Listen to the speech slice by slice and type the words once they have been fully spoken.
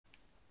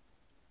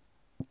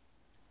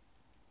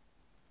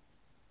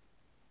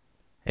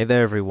Hey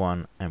there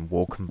everyone, and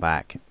welcome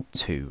back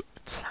to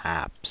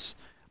Tabs.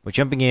 We're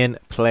jumping in,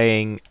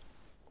 playing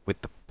with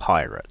the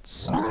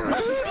pirates. Ooh,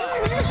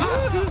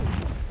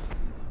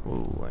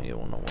 I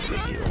don't know what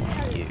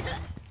you.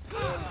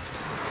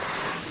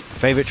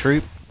 Favorite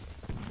troop?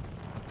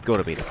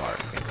 Gotta be the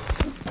pirate king.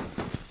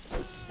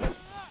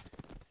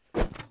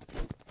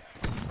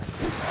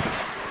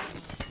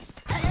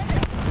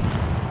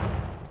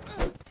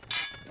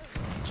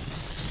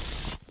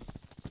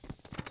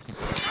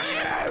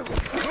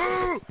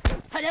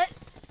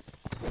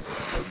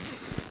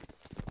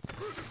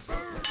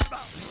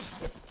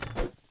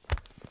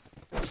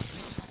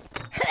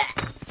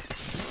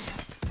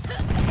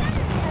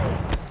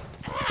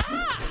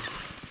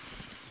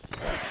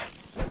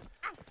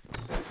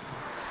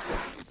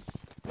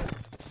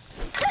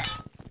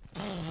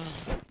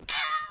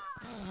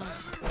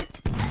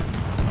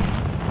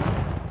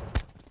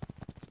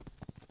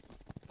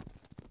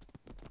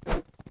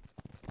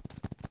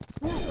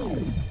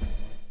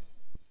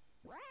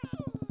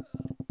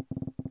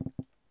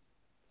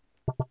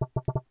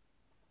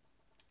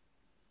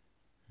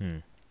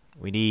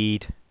 We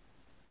need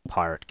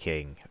Pirate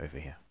King over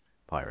here.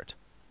 Pirate.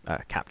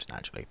 Captain,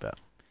 actually, but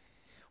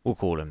we'll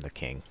call him the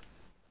King.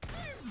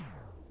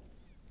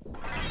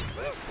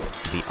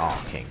 The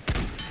R-King.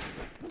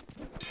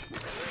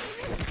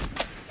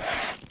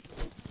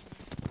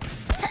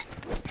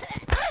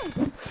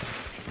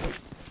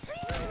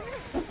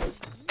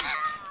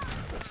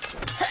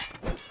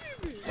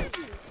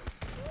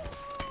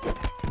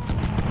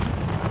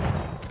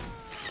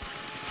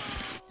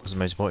 What's the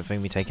most important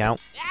thing we take out?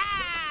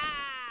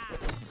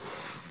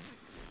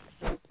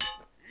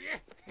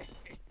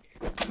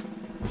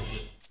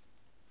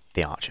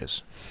 The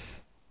archers.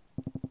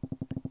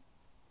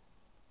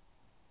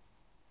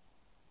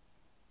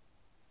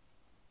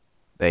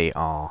 They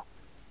are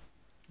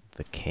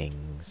the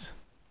kings.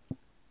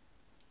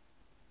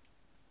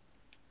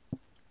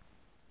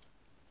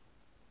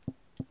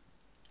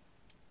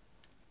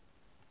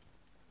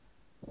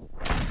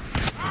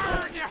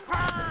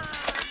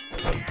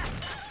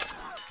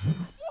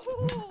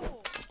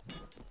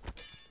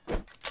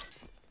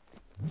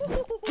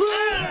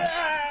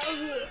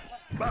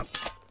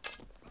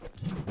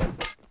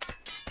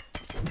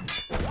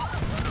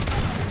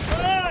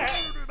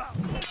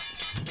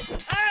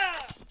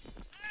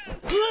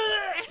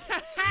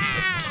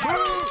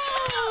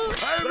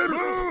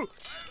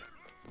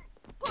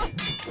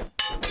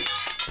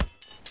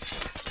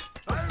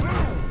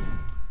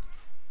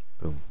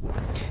 Boom.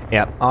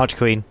 Yeah, Archer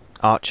Queen,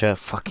 Archer,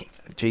 fucking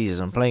Jesus,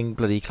 I'm playing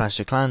bloody Clash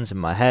of Clans in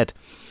my head.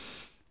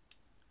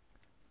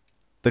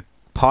 The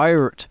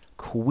Pirate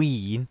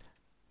Queen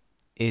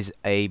is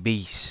a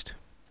beast.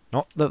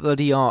 Not the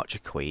bloody Archer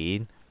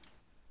Queen.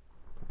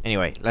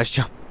 Anyway, let's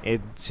jump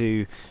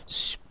into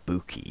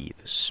the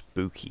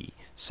spooky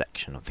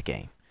section of the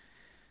game.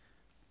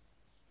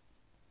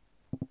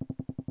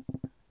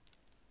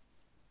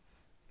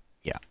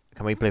 Yeah,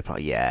 can we play?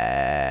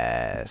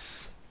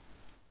 Yes.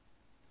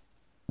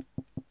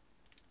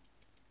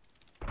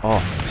 Oh,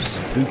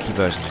 spooky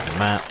versions of the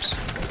maps.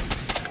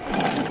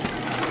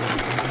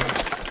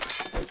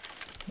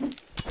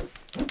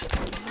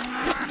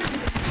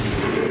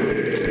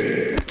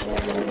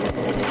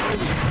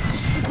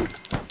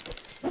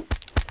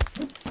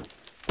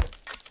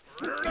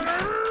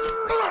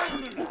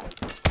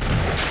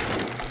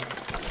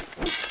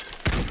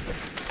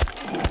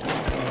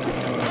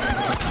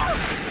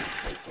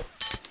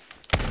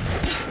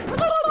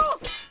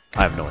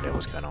 I have no idea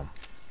what's going on.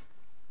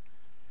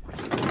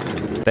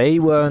 They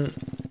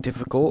weren't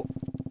difficult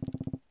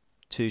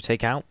to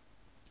take out.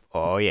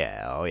 Oh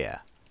yeah, oh yeah.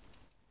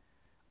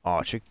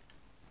 Archer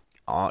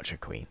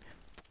Queen.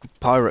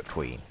 Pirate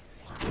Queen.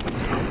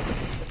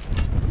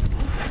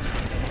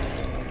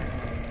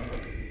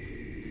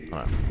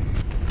 Oh.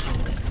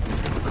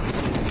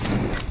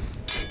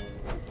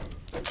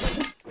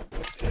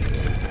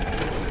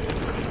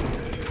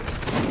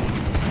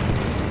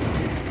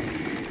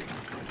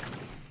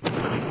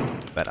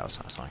 Bet that was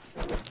satisfying.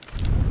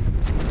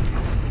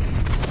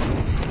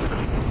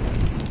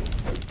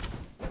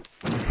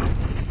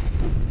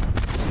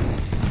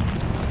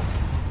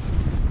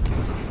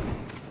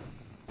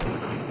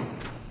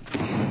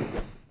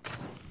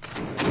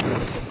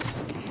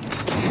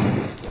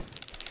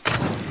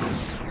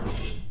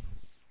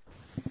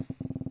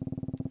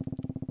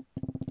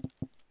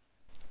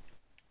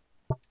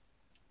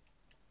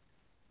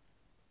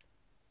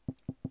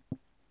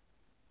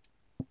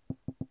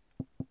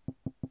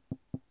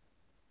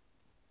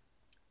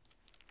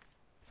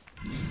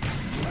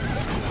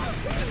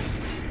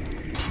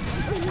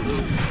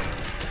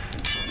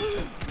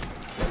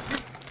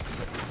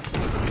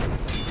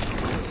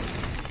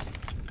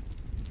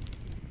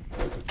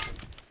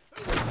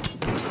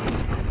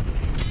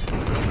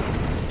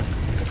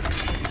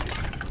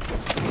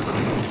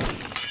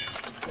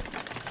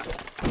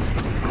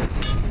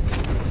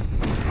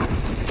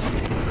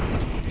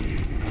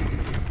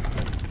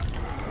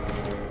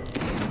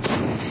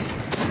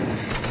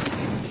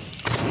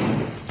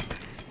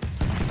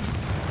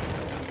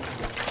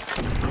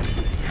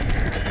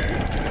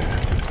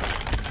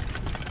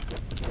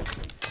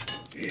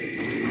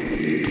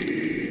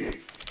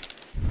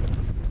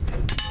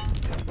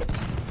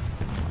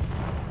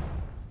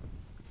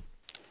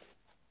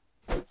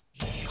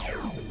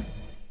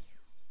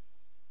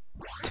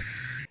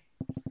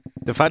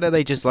 The fact that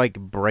they just like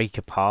break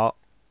apart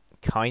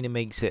kind of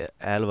makes it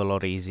a hell of a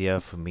lot easier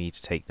for me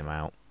to take them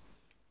out.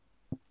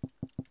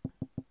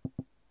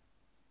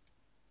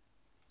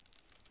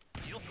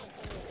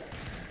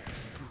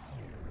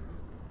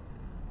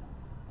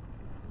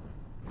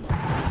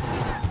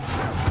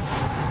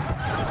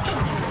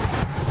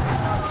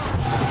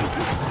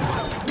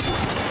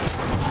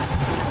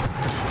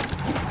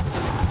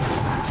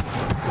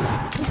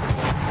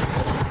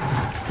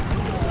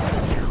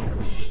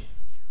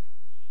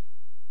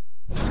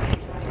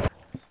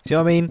 See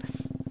what I mean?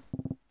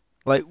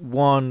 Like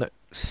one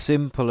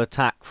simple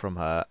attack from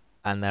her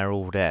and they're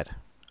all dead.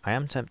 I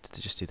am tempted to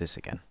just do this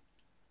again.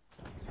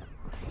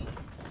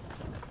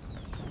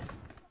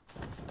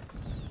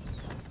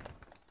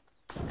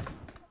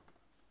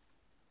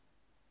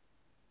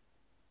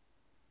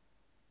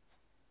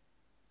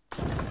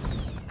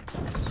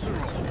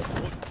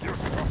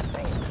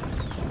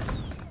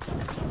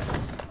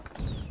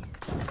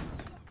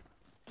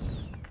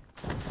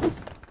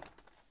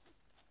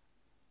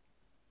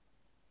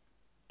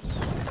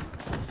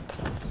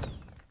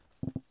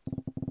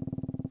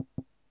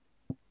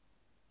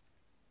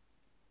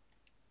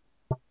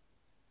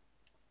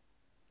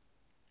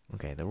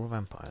 Okay, they're all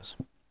vampires.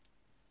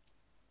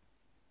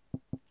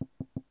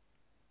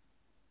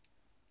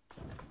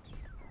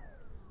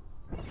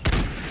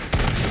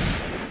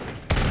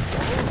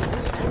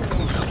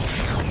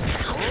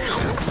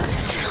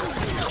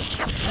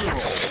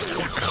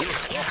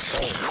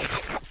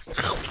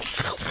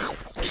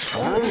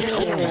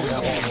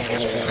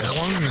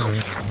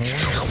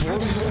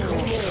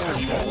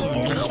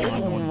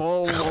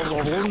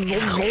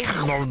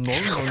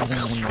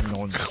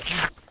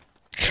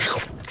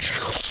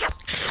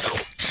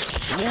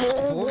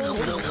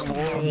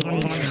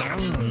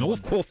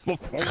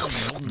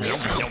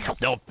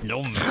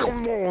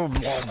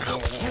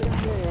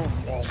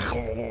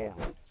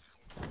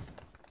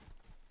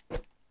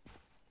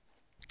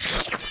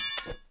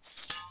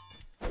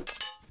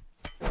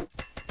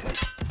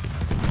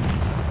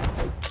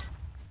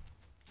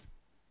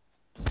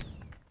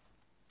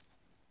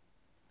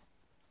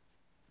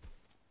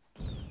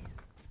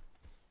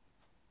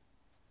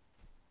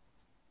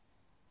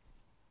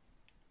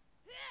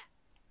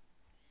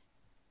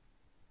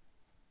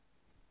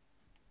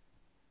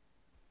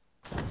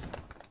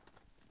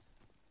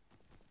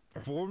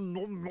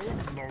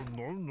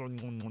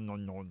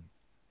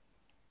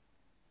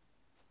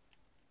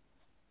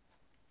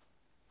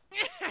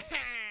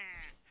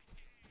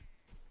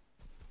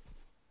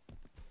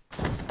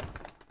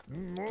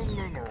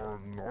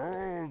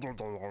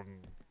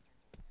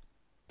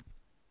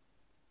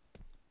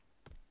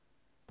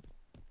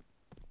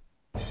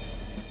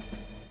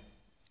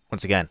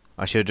 Once again,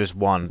 I should have just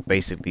won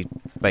basically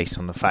based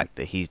on the fact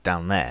that he's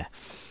down there.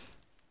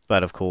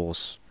 But of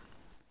course,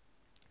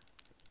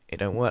 it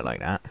don't work like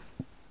that.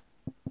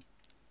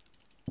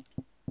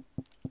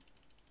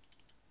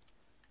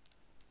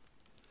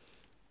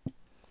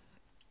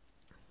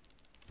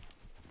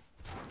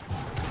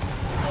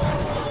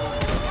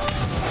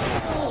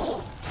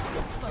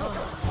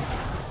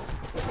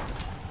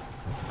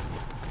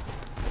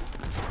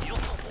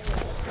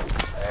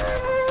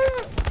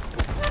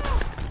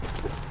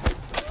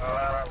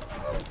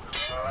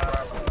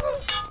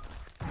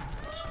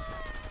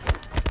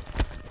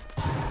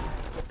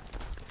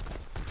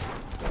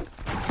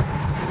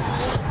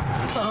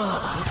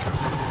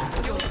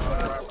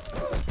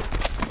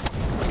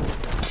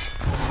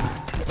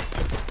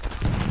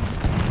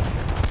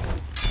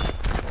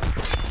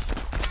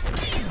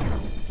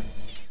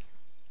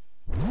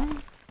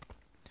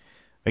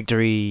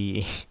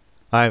 Victory!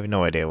 I have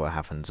no idea what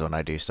happens when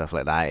I do stuff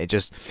like that. It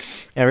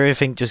just,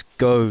 everything just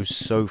goes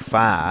so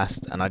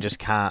fast, and I just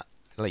can't,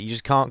 like, you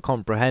just can't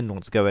comprehend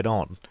what's going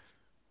on.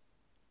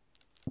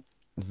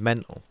 It's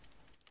mental.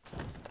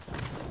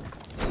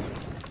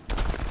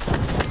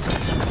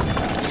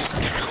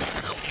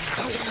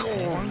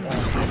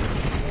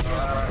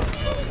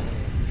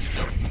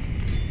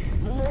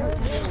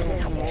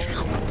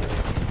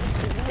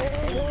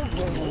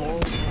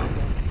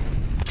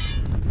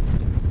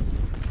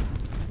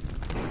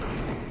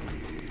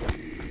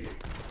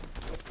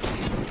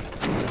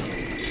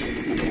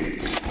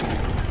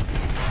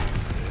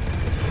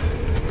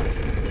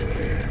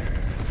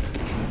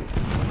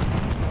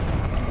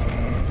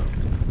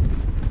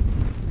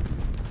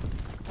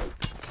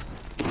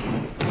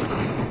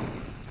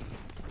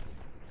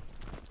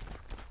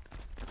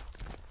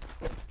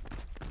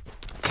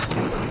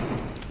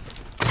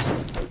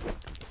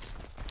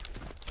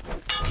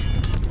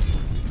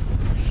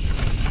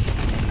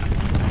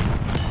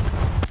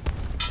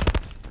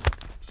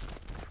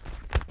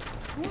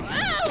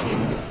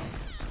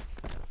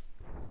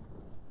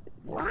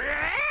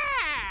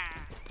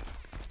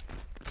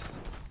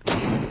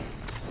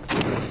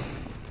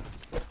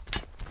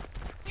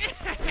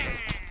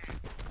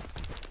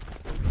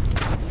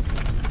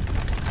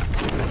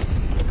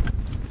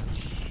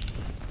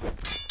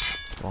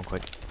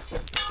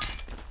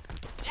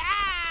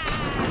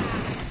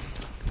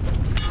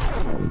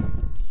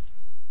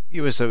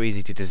 You were so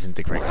easy to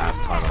disintegrate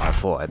last time, I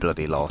thought I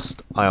bloody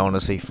lost. I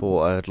honestly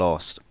thought I had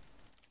lost.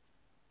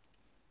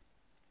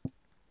 I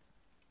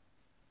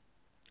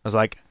was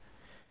like,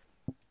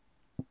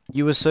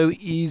 you were so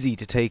easy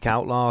to take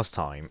out last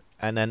time,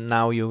 and then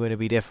now you're going to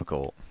be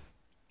difficult.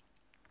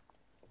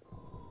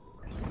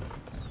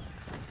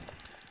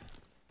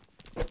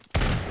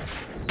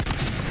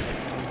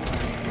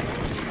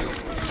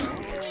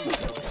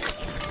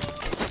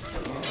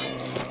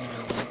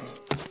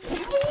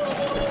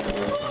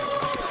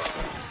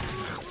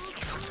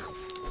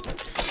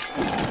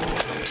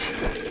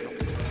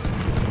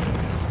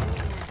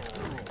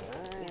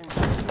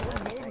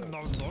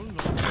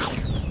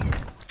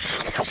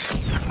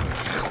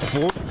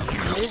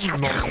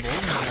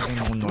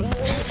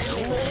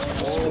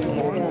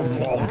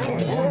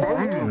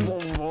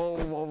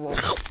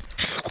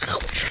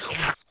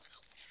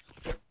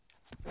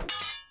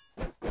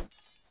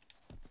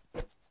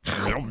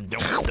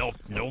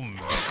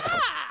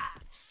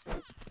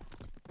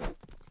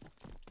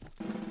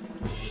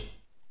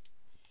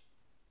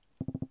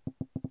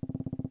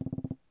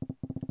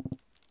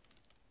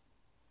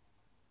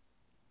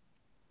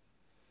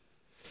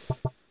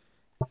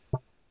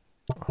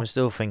 I'm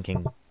still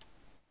thinking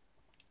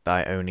that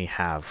I only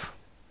have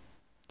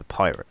the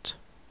pirate,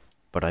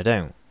 but I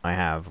don't. I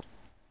have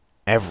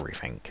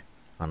everything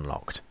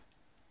unlocked.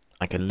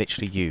 I can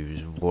literally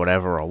use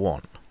whatever I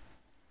want.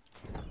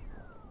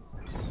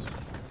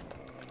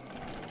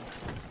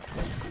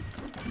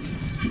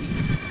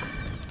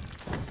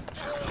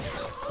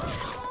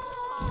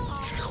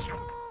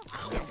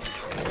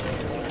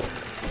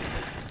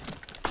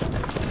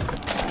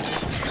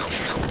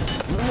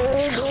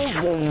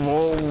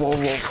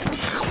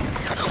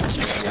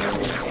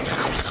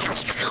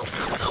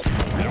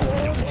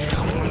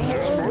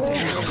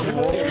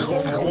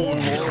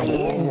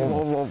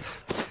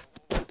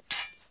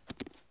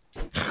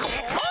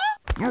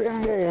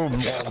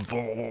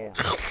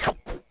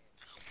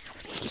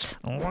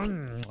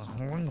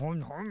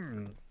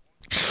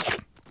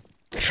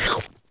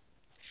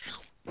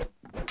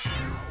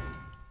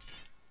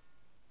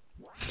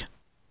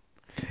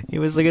 He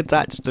was like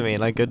attached to me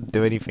and I couldn't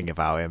do anything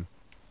about him.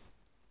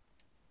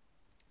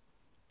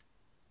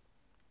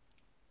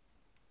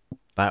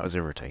 That was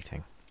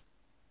irritating.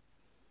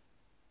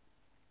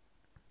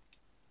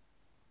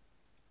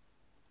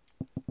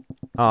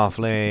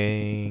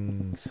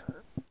 Halflings.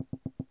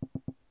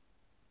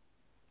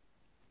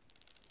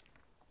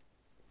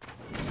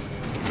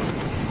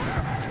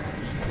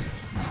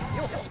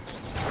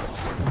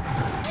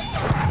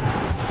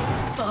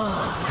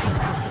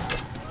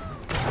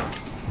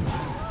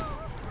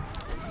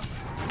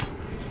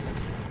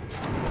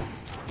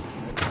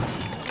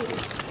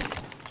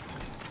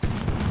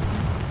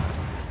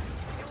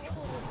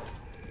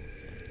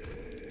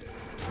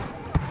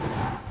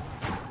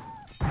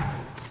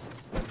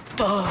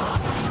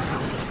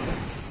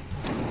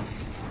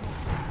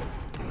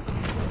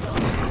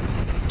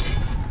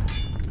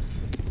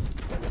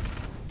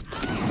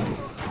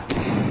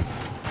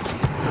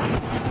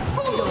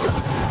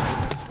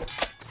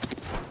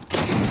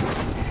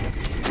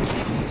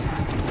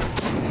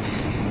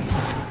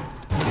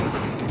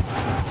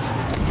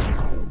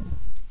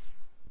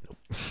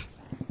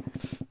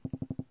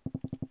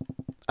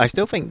 I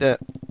still think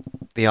that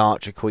the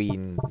Archer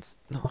Queens...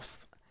 Oh,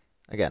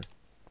 again,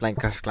 playing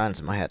Clash of Clans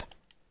in my head.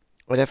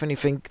 I definitely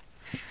think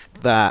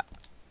that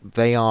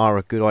they are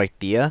a good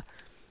idea.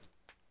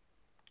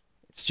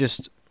 It's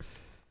just...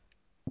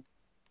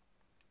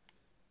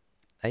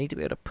 I need to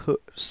be able to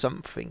put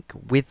something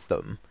with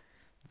them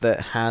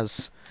that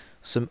has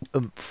some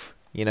oomph.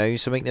 You know,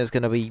 something that's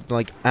going to be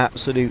like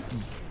absolute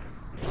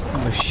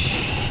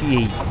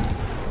machine.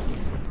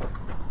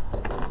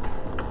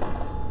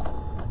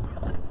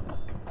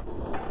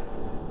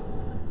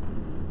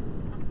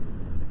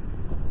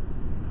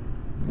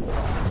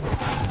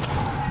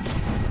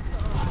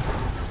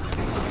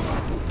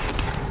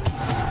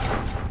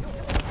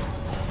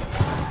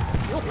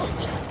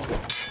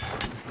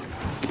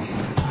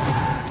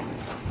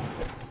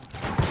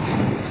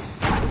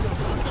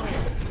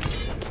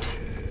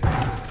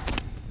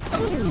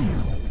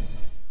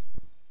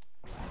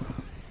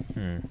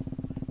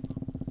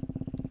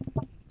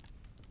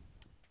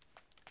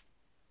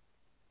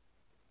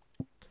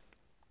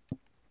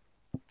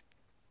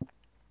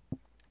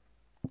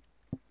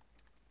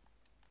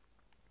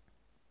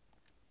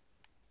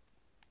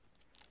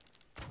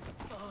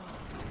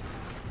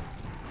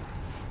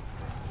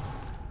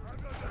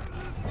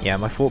 Yeah,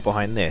 my thought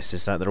behind this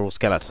is that they're all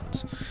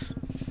skeletons.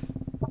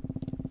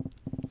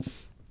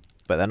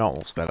 But they're not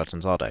all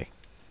skeletons, are they?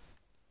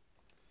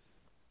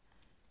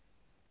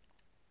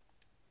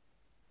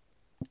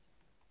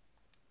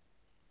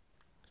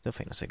 Still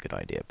think that's a good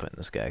idea, putting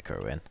the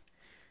scarecrow in.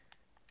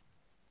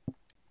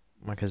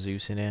 Like a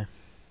Zeus in here.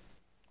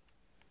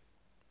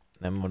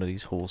 Then one of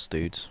these horse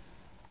dudes.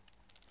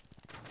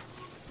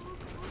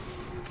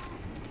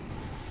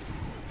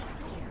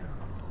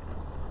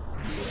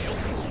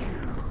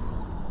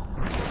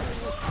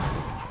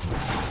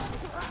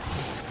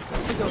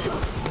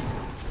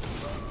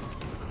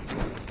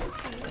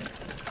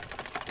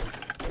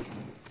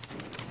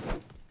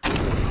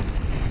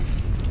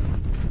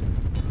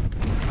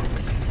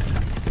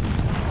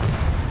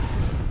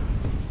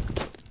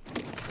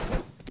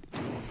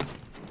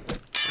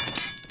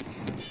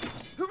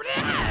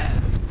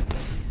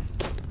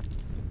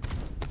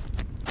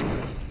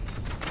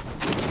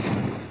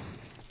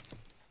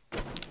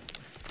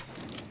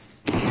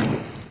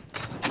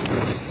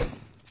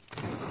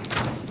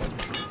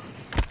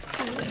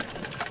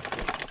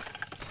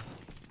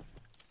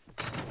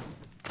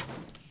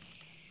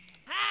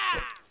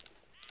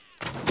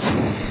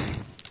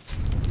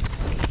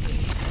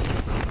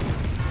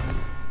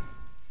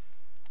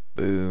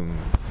 Boom.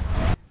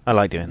 I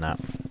like doing that.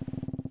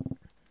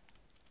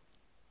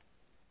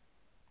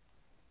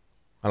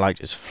 I like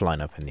just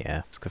flying up in the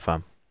air. It's good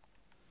fun.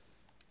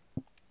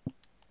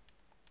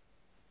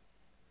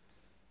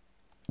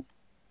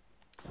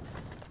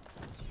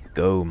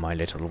 Go, my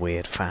little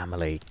weird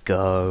family,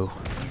 go.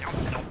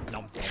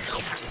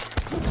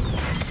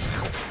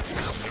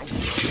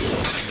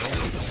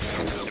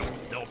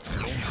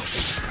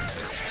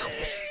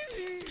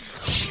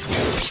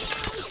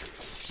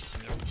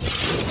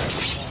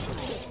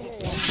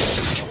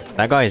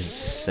 That guy is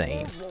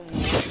insane.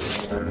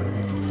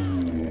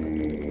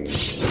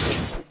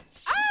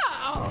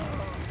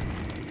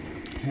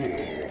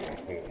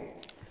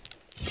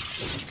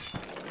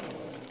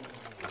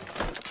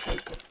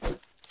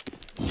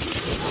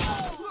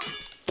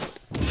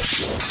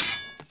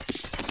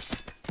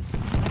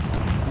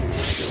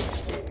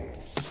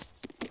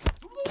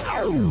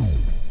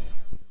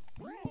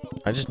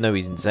 I just know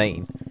he's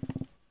insane.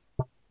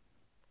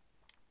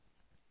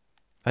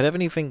 I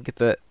definitely think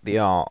that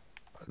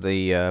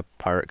the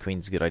Pirate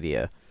Queen's a good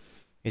idea.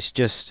 It's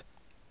just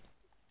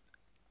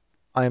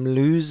I'm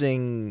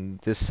losing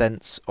the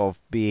sense of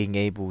being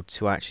able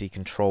to actually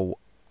control,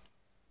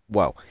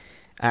 well,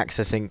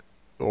 accessing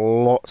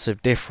lots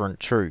of different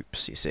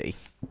troops, you see.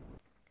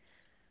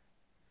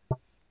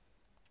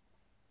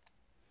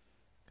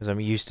 Because I'm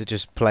used to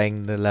just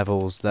playing the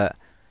levels that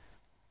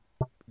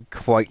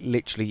quite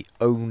literally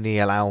only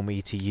allow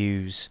me to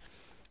use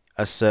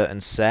a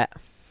certain set.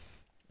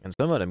 And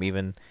some of them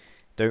even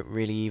don't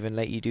really even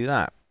let you do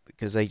that,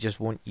 because they just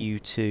want you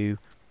to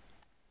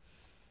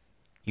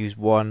use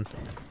one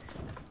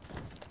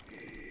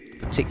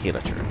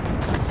particular troop.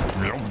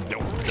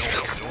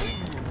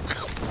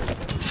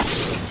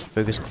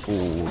 Focus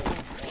all.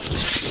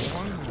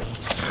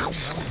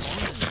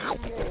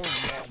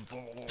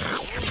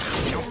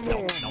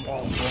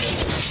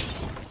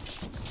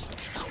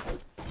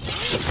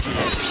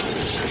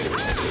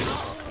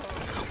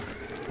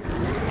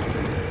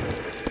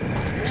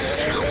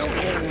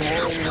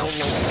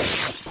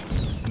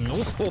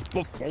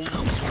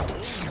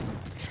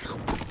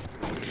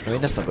 I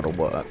mean, that's not gonna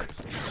work.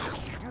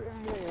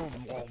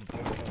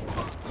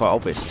 Quite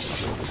obvious it's not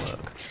gonna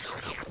work.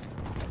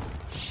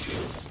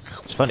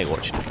 It's funny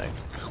watching it though.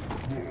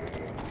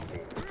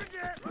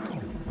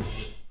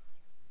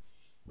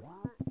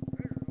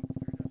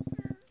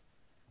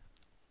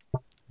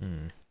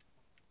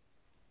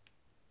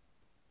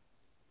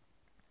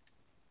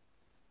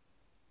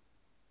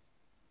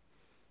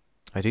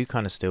 I do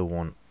kind of still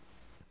want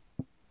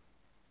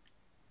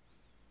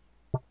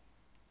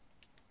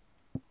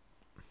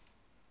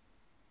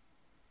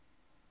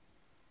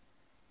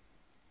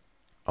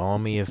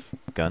army of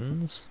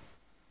guns.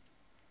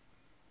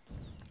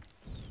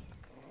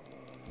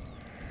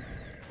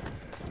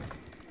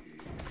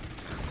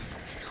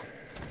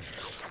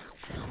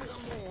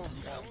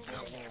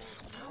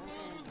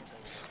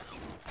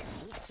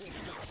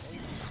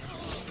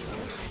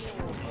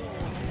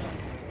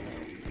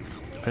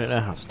 I don't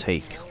know how to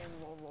take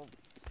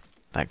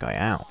that guy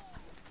out.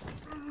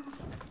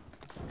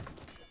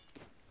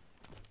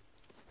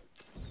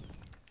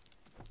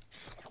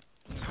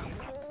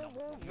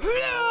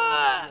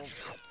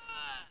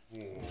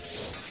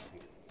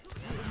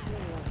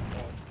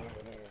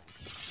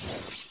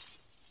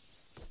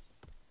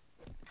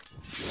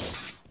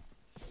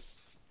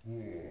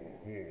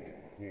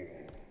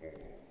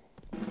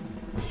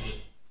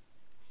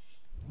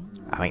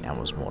 I think that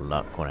was more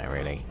luck, wasn't it,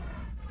 really?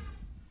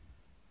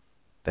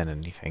 Than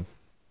anything.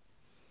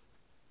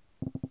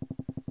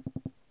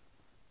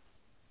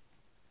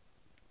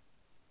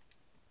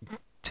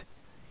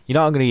 You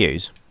know what I'm going to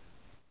use?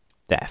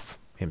 Death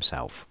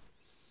himself.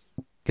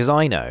 Because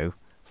I know,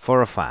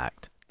 for a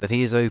fact, that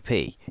he is OP.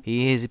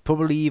 He is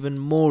probably even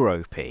more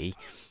OP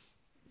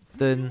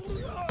than...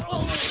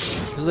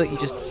 Because look, you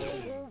just...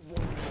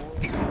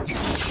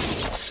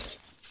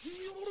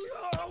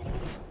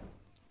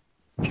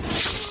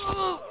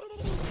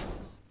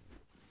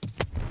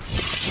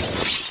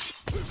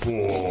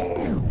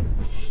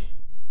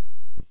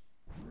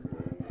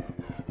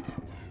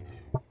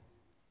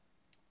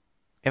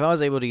 If I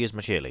was able to use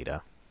my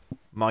cheerleader,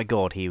 my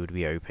god, he would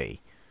be OP.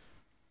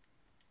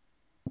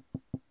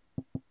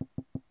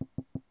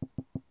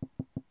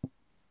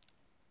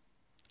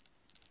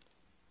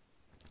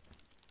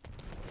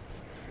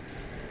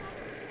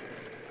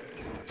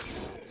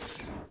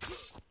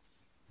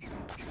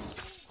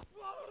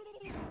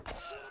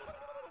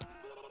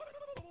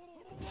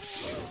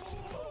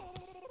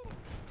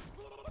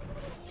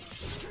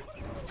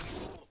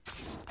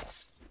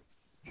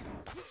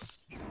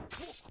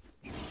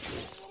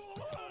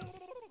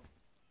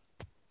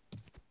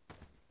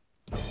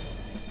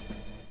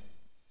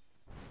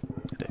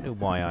 I don't know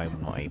why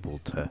I'm not able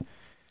to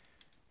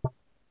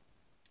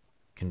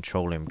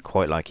control him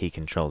quite like he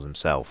controls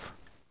himself.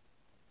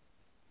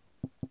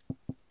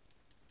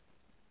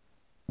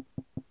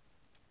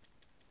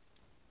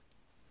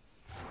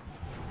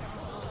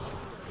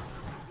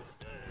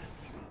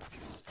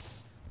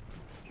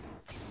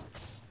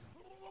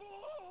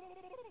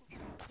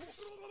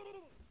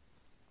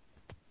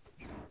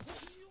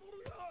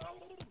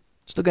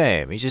 Just look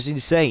at him, he's just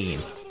insane.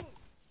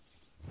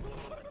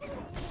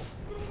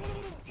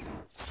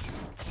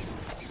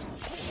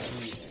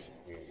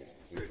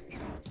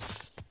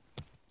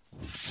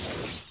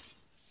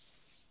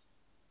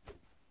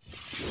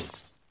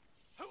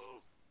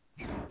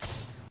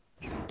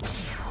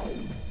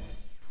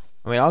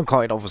 I mean, I'm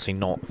quite obviously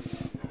not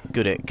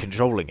good at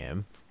controlling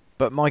him,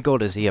 but my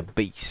god, is he a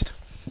beast.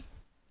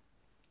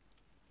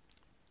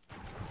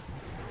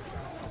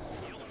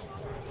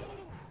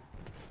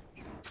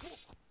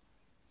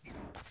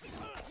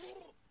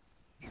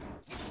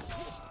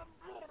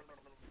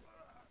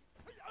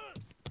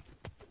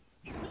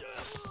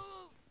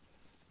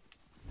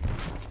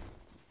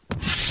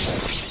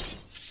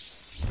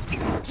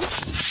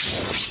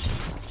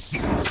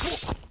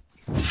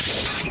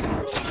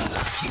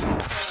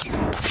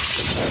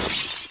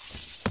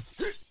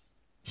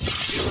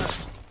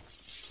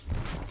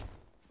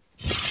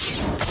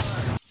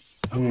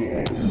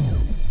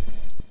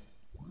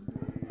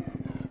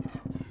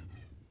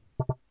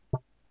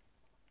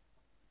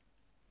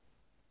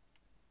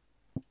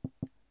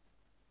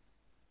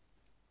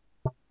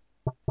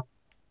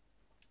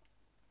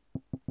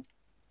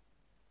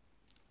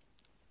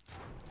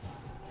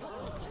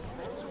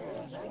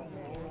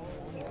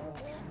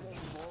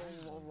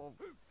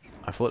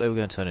 I thought they were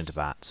going to turn into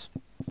bats.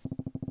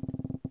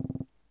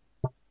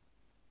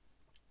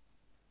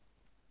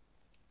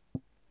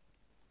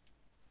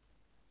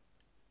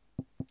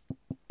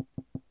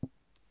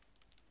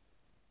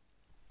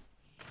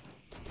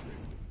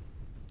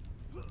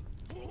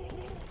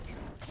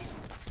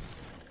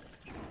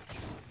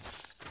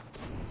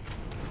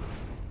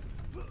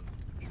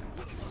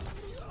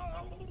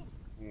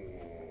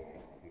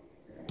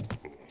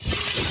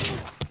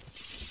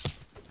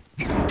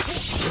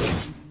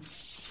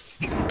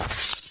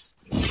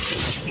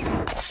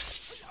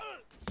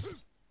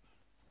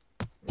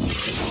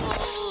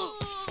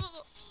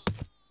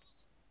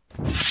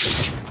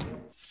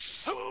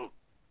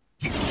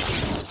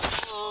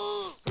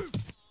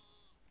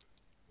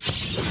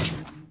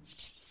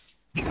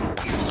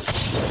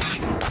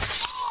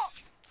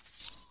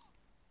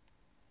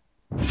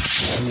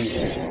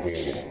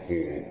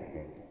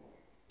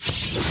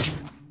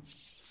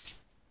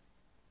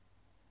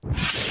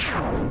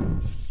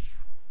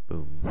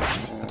 Boom.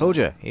 I told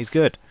you, he's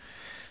good.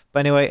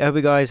 But anyway, I hope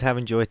you guys have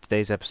enjoyed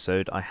today's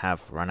episode. I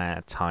have run out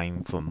of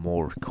time for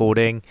more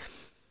recording.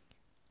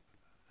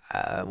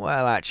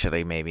 Well,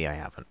 actually, maybe I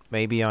haven't.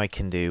 Maybe I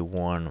can do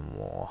one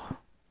more.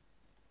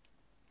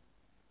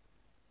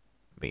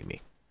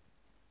 Maybe.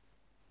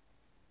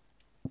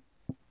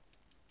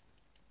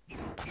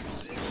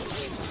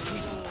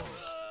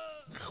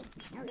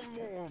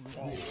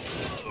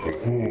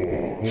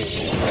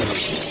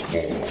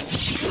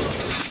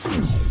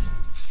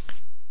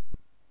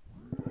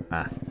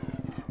 Ah.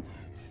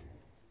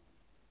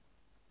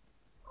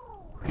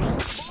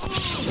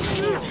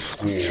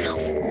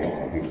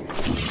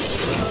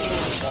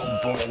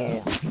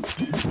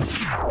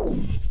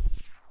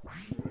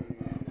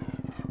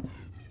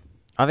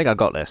 I think I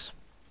got this.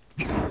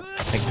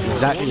 Like,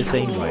 exactly the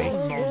same way.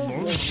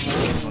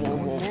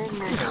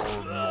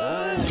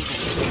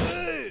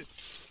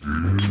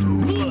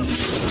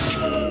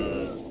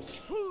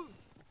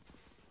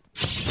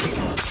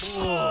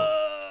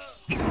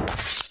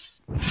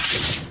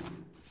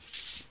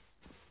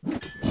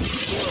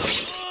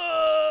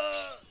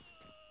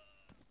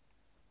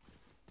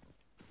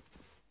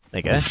 There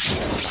you go.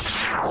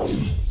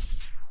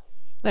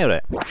 Nailed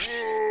it.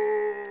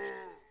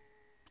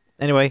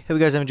 Anyway, hope you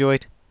guys have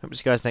enjoyed. Hope to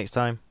see you guys next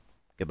time.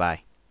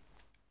 Goodbye.